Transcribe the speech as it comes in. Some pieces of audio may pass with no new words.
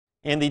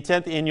And the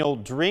 10th annual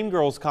Dream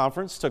Girls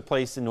Conference took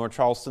place in North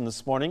Charleston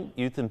this morning.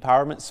 Youth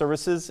Empowerment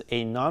Services,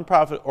 a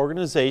nonprofit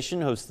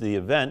organization, hosted the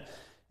event.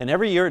 And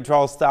every year it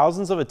draws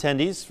thousands of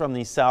attendees from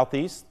the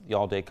Southeast. The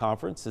all-day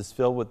conference is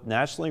filled with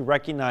nationally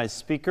recognized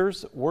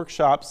speakers,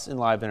 workshops, and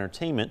live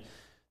entertainment.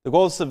 The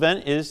goal of this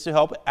event is to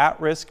help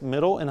at-risk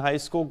middle and high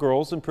school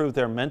girls improve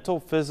their mental,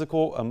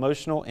 physical,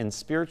 emotional, and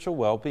spiritual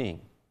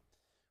well-being.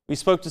 We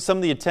spoke to some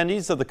of the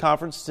attendees of the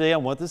conference today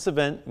on what this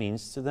event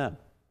means to them.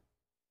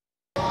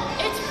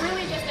 It's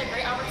really just a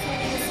great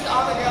opportunity to see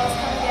all the girls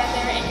come together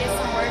and get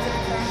some words of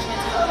encouragement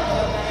to help them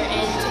feel better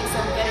and take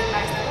some good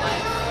advice for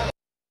life.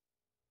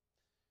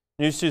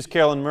 News 2's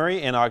Carolyn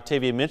Murray and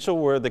Octavia Mitchell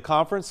were the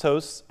conference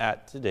hosts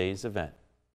at today's event.